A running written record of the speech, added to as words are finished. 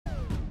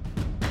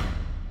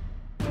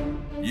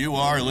You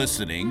are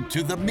listening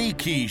to The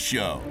Miki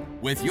Show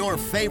with your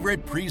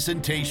favorite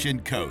presentation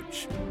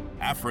coach,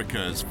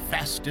 Africa's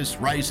fastest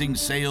rising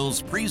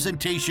sales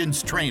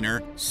presentations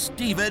trainer,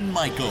 Stephen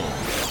Michael.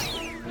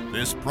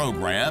 This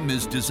program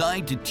is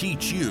designed to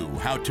teach you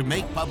how to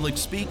make public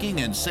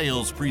speaking and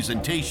sales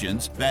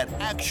presentations that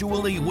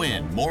actually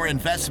win more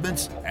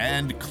investments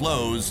and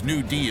close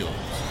new deals.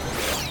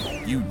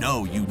 You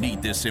know you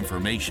need this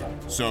information,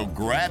 so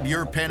grab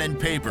your pen and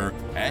paper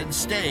and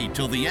stay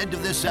till the end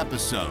of this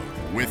episode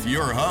with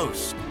your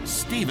host,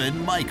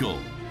 Stephen Michael.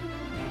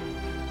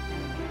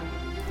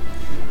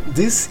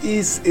 This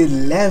is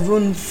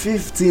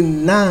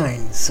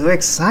 11:59. So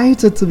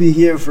excited to be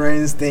here,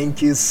 friends.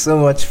 Thank you so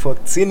much for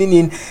tuning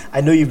in.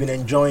 I know you've been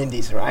enjoying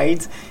this,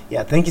 right?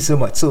 Yeah, thank you so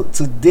much. So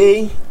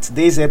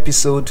today's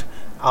episode,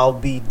 I'll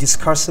be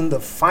discussing the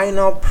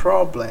final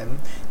problem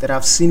that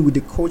I've seen with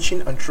the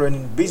coaching and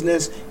training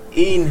business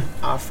in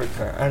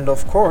Africa. And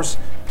of course,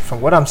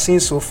 from what I'm seeing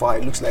so far,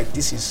 it looks like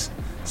this is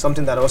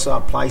something that also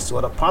applies to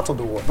other parts of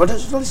the world. But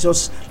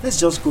let's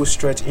just go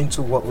straight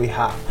into what we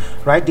have,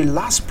 right? The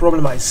last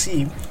problem I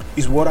see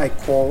is what I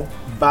call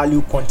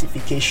value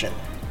quantification,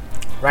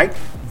 right?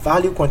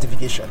 Value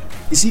quantification.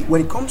 You see,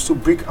 when it comes to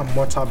brick and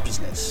mortar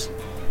business,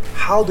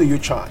 how do you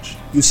charge?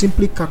 You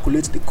simply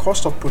calculate the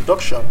cost of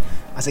production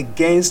as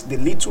against the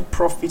little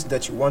profit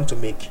that you want to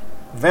make.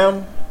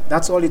 Then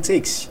that's all it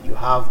takes. You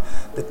have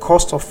the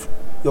cost of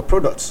your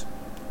products,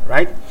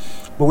 right?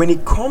 But when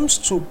it comes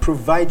to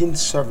providing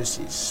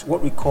services,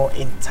 what we call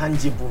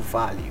intangible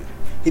value,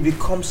 it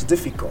becomes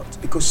difficult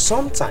because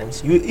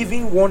sometimes you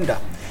even wonder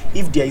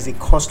if there is a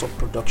cost of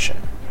production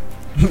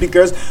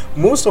because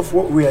most of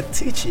what we are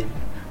teaching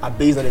are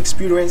based on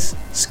experience,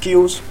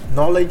 skills,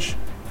 knowledge,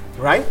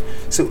 right?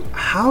 So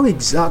how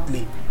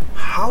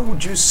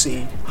would you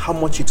say how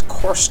much it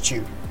costs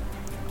you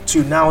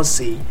to now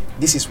say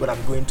this is what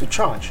I'm going to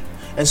charge?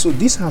 And so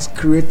this has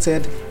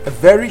created a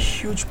very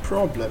huge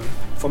problem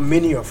for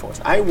many of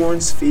us. I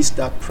once faced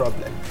that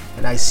problem,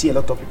 and I see a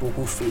lot of people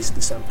who face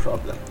the same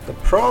problem. The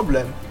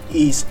problem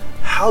is,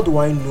 how do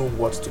I know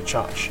what to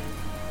charge?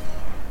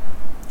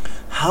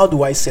 How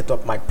do I set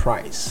up my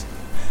price?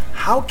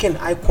 How can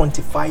I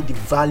quantify the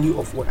value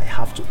of what I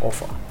have to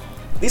offer?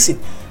 Listen,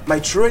 my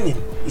training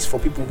is for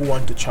people who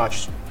want to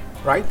charge,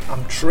 right?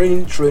 I'm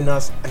training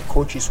trainers and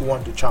coaches who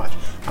want to charge.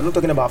 I'm not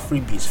talking about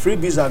freebies.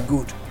 Freebies are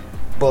good,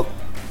 but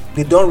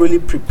they don't really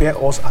prepare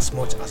us as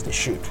much as they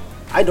should.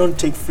 I don't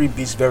take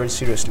freebies very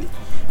seriously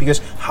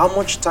because how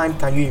much time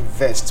can you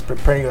invest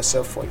preparing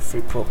yourself for a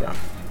free program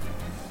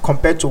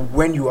compared to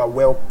when you are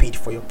well paid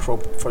for your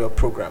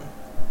program?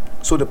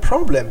 So the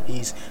problem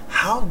is,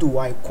 how do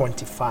I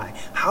quantify?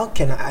 How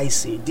can I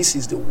say this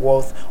is the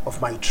worth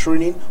of my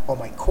training or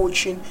my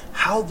coaching?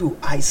 How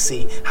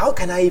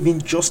can I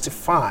even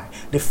justify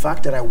the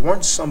fact that I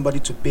want somebody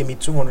to pay me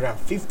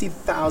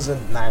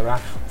 250,000 naira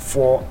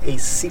for a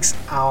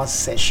 6-hour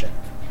session?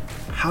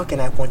 How can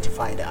I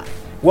quantify that?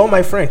 Well,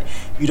 my friend,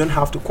 you don't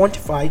have to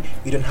quantify,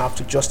 you don't have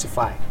to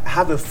justify. I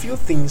have a few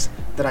things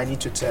that I need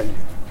to tell you,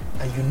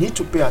 and you need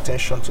to pay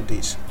attention to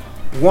this.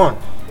 One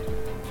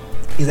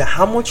is that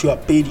how much you are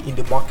paid in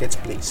the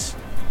marketplace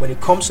when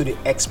it comes to the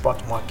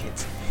export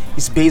market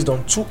is based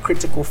on two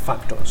critical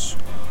factors.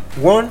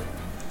 One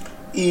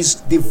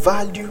is the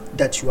value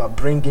that you are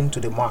bringing to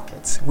the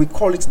market. We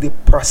call it the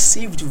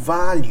perceived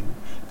value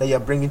that you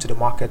are bringing to the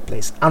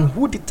marketplace. And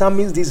who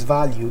determines this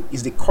value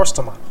is the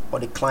customer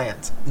or the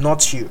client,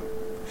 not you.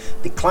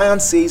 The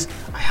client says,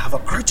 I have a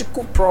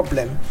critical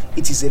problem.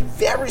 It is a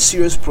very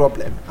serious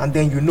problem. And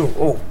then you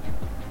know,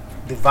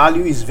 the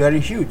value is very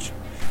huge.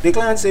 The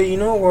client say, you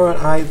know what,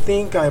 I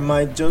think I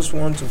might just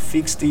want to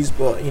fix this,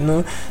 but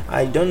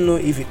I don't know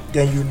if it,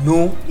 then you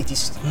know it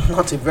is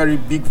not a very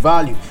big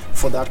value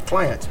for that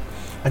client.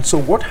 And so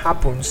what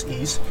happens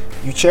is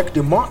you check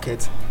the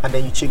market and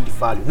then you check the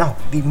value. Now,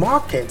 the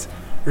market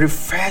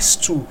refers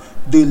to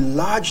the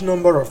large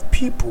number of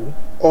people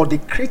or the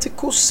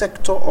critical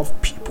sector of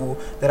people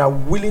that are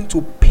willing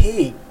to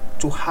pay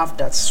to have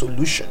that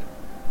solution,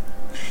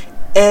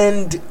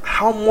 and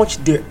how much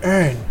they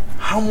earn,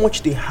 how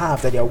much they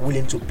have that they are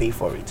willing to pay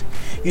for it.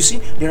 You see,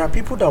 there are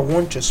people that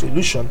want a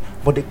solution,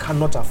 but they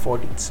cannot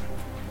afford it.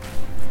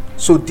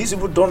 So these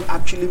people don't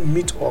actually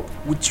meet up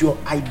with your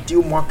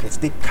ideal market.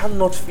 They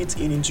cannot fit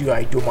into your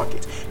ideal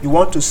market. You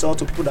want to sell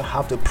to people that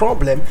have the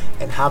problem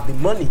and have the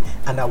money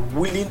and are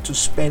willing to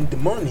spend the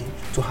money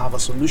to have a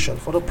solution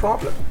for the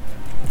problem.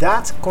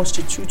 That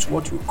constitutes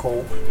what we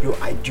call your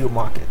ideal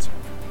market.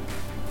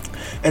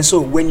 And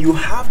so when you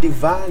have the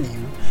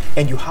value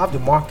and you have the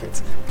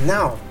market,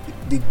 now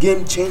the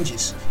game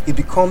changes. It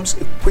becomes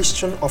a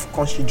question of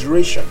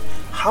consideration.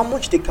 How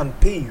much they can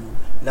pay you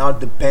now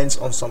depends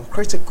on some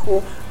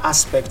critical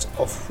aspects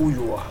of who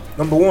you are.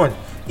 Number one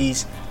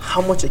is,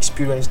 how much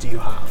experience do you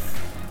have?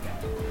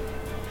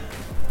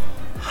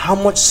 How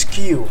much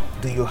skill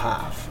do you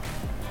have?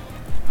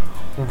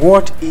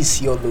 What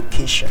is your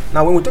location?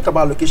 Now, when we talk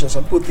about location,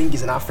 some people think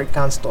it's an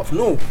African stuff.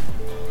 No,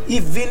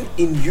 even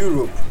in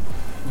Europe,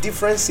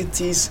 different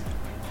cities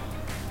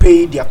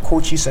pay their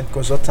coaches and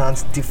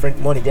consultants different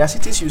money. There are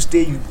cities you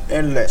stay, you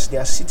earn less. There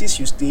are cities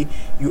you stay,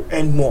 you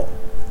earn more.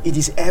 It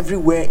is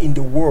everywhere in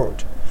the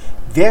world.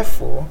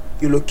 Therefore,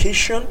 your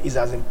location is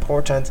as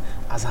important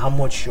as how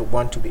much you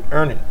want to be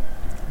earning,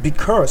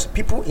 because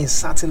people in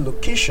certain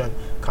location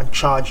can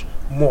charge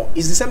more.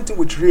 It's the same thing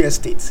with real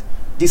estate.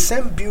 The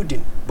same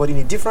building, but in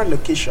a different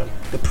location,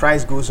 the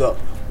price goes up.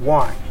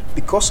 Why?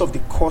 Because of the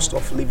cost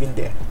of living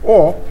there,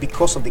 or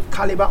because of the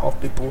caliber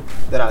of people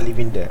that are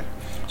living there.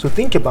 So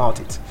think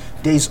about it.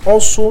 There is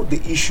also the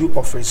issue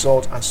of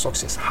result and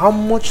success. How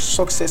much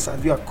success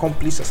have you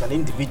accomplished as an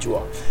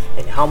individual,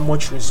 and how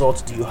much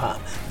results do you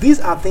have? These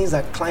are things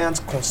that clients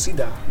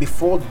consider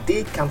before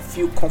they can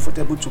feel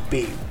comfortable to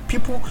pay.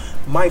 People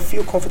might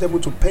feel comfortable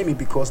to pay me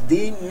because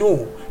they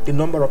know the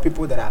number of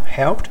people that I've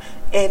helped,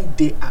 and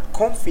they are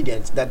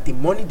confident that the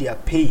money they are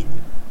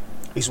paying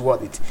is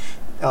worth it.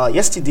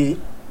 Yesterday,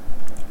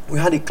 we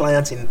had a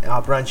client in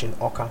our branch in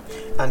Oka,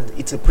 and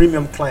it's a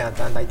premium client,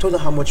 and I told her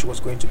how much she was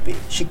going to pay.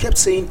 She kept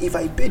saying, if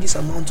I pay this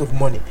amount of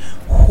money,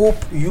 hope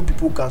you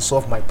people can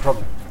solve my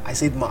problem. I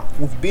said, ma,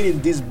 we've been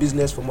in this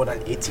business for more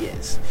than 8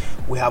 years.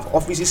 We have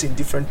offices in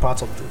different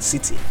parts of the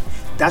city.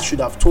 That should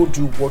have told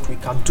you what we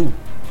can do.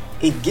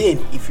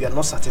 Again, if you are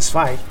not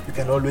satisfied, you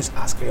can always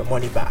ask for your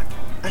money back.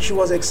 And she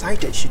was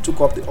excited. She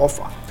took up the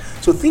offer.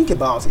 So think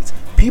about it.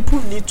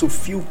 People need to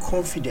feel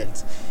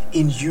confident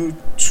in you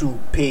to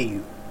pay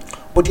you.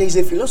 But there is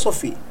a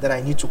philosophy that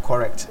I need to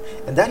correct,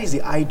 and that is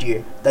the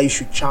idea that you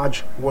should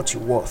charge what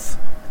you're worth.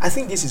 I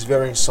think this is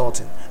very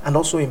insulting and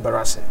also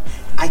embarrassing.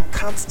 I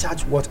can't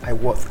charge what I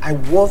worth. I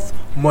worth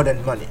more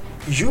than money.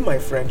 You, my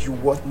friend, you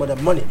worth more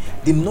than money.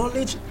 The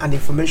knowledge and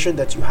information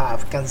that you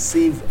have can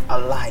save a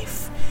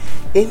life.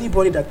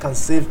 Anybody that can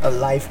save a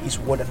life is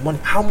worth than money.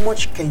 How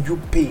much can you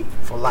pay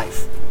for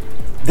life?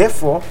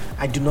 Therefore,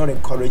 I do not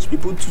encourage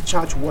people to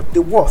charge what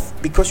they're worth,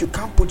 because you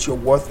can't put your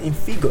worth in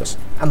figures.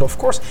 And of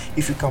course,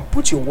 if you can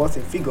put your worth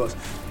in figures,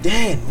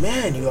 then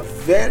man, you are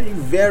very,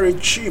 very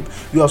cheap.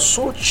 You are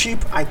so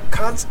cheap, I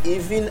can't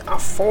even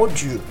afford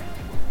you.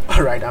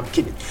 All right, I'm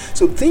kidding.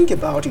 So think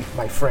about it,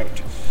 my friend.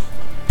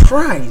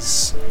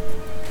 Price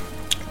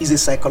is a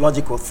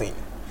psychological thing.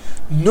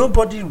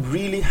 Nobody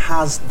really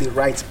has the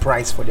right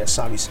price for their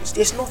services.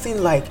 There's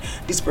nothing like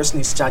this person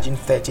is charging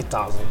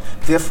 30,000,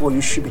 therefore you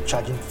should be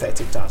charging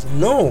 30,000.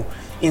 No,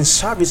 in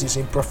services,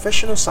 in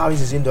professional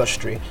services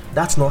industry,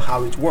 that's not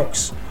how it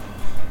works.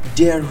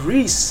 There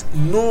is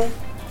no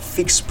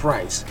fixed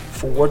price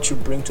for what you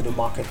bring to the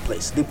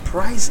marketplace. The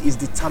price is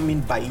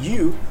determined by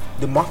you,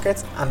 the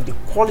market, and the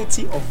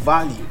quality of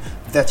value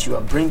that you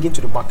are bringing to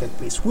the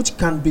marketplace, which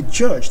can be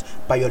judged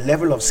by your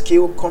level of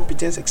skill,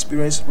 competence,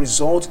 experience,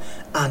 result,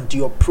 and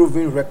your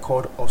proven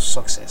record of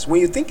success.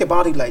 When you think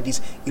about it like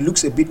this, it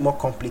looks a bit more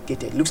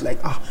complicated. It looks like,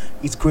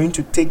 it's going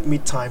to take me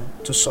time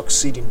to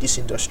succeed in this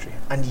industry.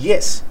 And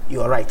yes,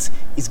 you are right,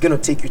 it's going to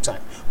take you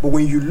time. But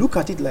when you look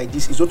at it like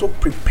this, it also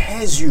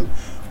prepares you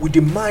with the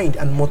mind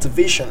and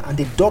motivation and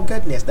the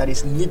doggedness that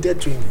is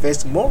needed to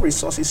invest more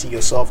resources in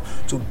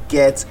yourself to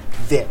get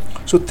there.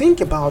 So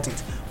think about it.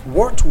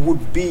 What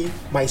would be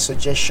my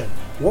suggestion?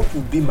 What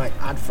would be my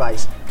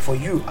advice for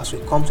you as we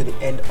come to the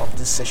end of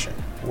this session?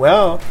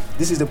 Well,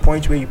 this is the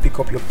point where you pick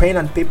up your pen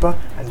and paper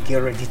and get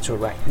ready to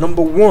write.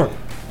 Number 1,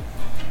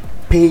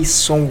 pay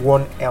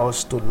someone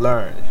else to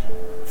learn.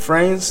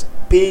 Friends,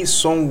 pay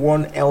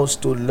someone else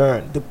to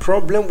learn. The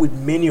problem with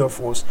many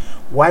of us,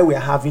 why we're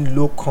having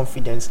low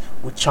confidence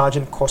with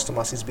charging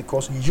customers, is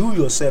because you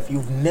yourself,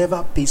 you've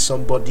never paid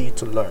somebody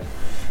to learn.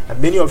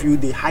 And many of you,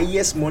 the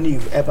highest money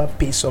you've ever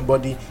paid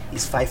somebody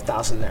is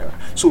 5,000 naira.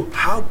 So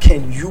how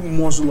can you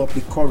muzzle up the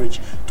courage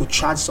to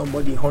charge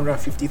somebody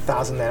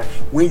 150,000 naira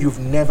when you've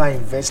never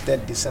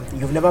invested the same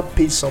thing? You've never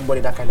paid somebody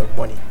that kind of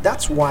money.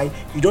 That's why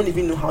you don't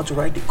even know how to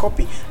write the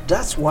copy.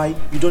 That's why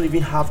you don't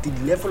even have the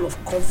level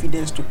of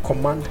confidence to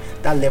command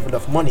that level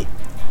of money.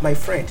 My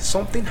friend,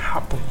 something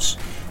happens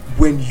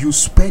when you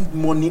spend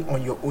money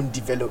on your own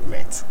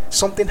development.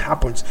 Something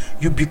happens.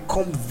 You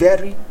become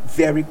very,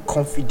 very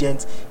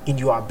confident in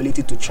your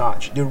ability to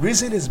charge. The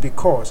reason is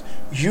because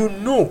you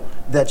know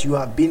that you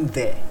have been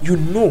there. You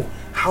know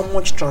how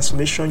much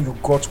transformation you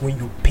got when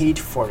you paid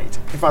for it.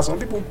 In fact, some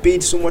people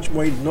paid so much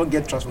money did not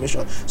get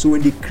transformation. So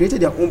when they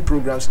created their own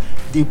programs,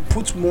 they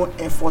put more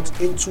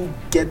effort into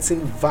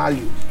getting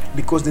value,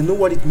 because they know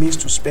what it means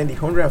to spend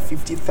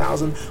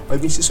 150,000 or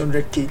even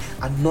 600k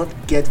and not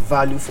get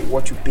value for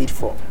what you paid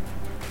for.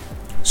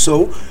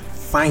 So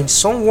find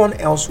someone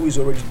else who is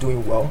already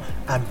doing well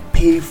and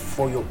pay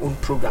for your own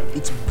program.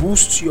 It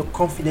boosts your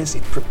confidence.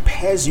 It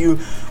prepares you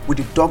with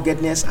the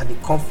doggedness and the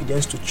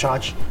confidence to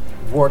charge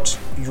what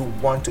you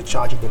want to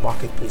charge in the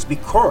marketplace,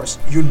 because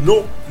you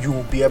know you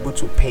will be able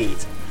to pay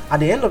it.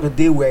 At the end of the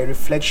day, we're a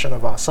reflection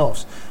of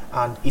ourselves,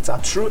 and it's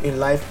as true in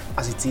life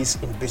as it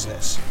is in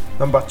business.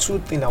 Number 2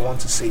 thing I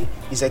want to say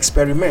is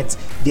experiment.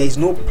 There is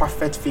no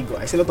perfect figure.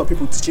 I see a lot of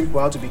people teaching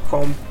people how to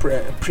become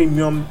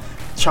premium,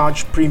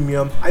 charge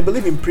premium. I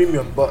believe in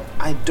premium, but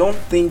I don't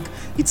think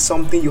it's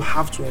something you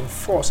have to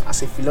enforce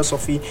as a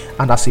philosophy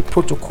and as a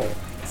protocol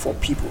for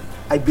people.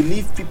 I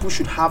believe people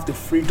should have the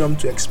freedom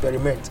to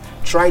experiment,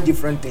 try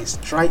different things,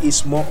 try a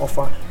small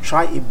offer,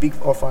 try a big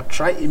offer,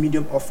 try a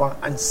medium offer,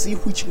 and see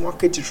which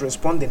market is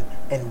responding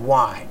and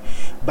why.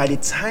 By the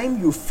time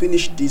you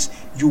finish this,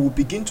 you will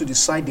begin to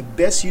decide the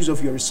best use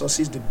of your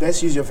resources, the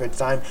best use of your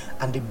time,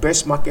 and the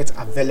best market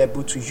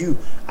available to you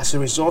as a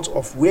result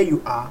of where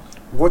you are,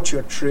 what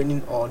you're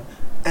training on,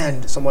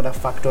 and some other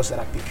factors that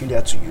are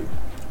peculiar to you.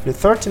 The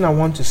third thing I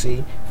want to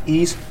say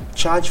is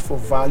charge for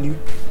value,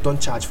 don't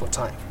charge for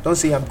time. Don't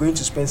say I'm going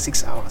to spend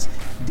 6 hours.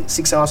 The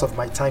 6 hours of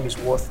my time is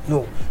worth.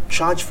 No,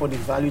 charge for the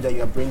value that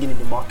you are bringing in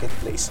the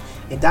marketplace.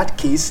 In that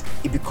case,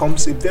 it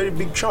becomes a very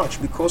big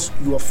charge because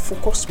you are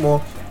focused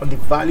more on the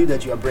value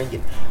that you are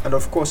bringing. And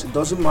of course, it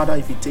doesn't matter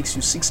if it takes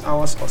you 6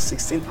 hours or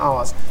 16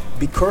 hours,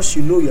 because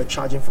you know you're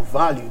charging for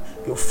value,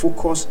 your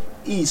focus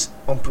is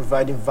on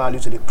providing value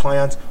to the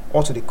client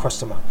or to the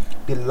customer.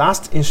 The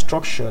last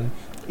instruction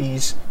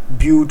is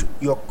build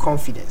your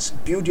confidence,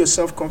 build your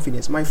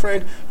self-confidence. My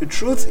friend, the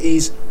truth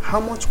is how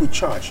much we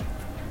charge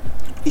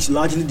is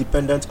largely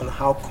dependent on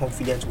how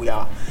confident we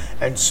are.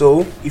 And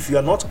so if you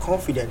are not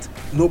confident,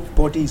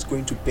 nobody is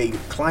going to pay you.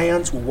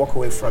 Clients will walk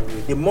away from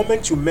you. The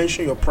moment you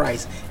mention your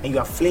price and you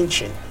are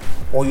flinching,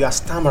 or you are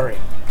stammering,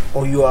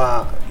 or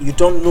you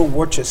don't know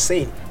what you're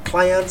saying,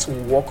 clients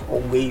will walk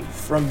away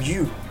from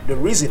you. The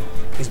reason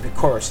is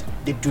because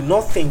they do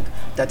not think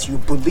that you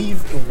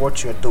believe in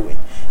what you're doing.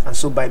 And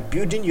so by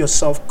building your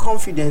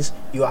self-confidence,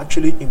 you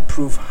actually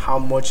improve how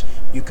much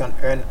you can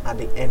earn at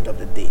the end of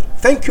the day.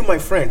 Thank you, my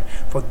friend,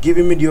 for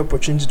giving me the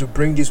opportunity to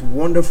bring these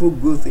wonderful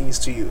good things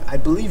to you. I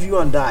believe you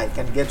and I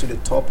can get to the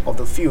top of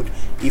the field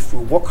if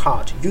we work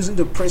hard using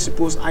the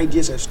principles,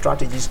 ideas, and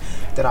strategies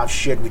that I've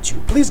shared with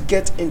you. Please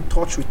get in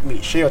touch with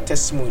me, share your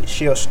testimony,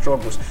 share your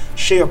struggles,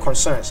 share your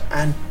concerns,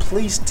 and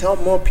please tell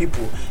more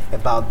people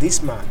about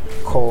this man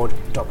called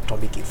Dr.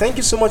 Mickey. Thank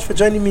you so much for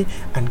joining me,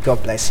 and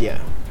God bless you.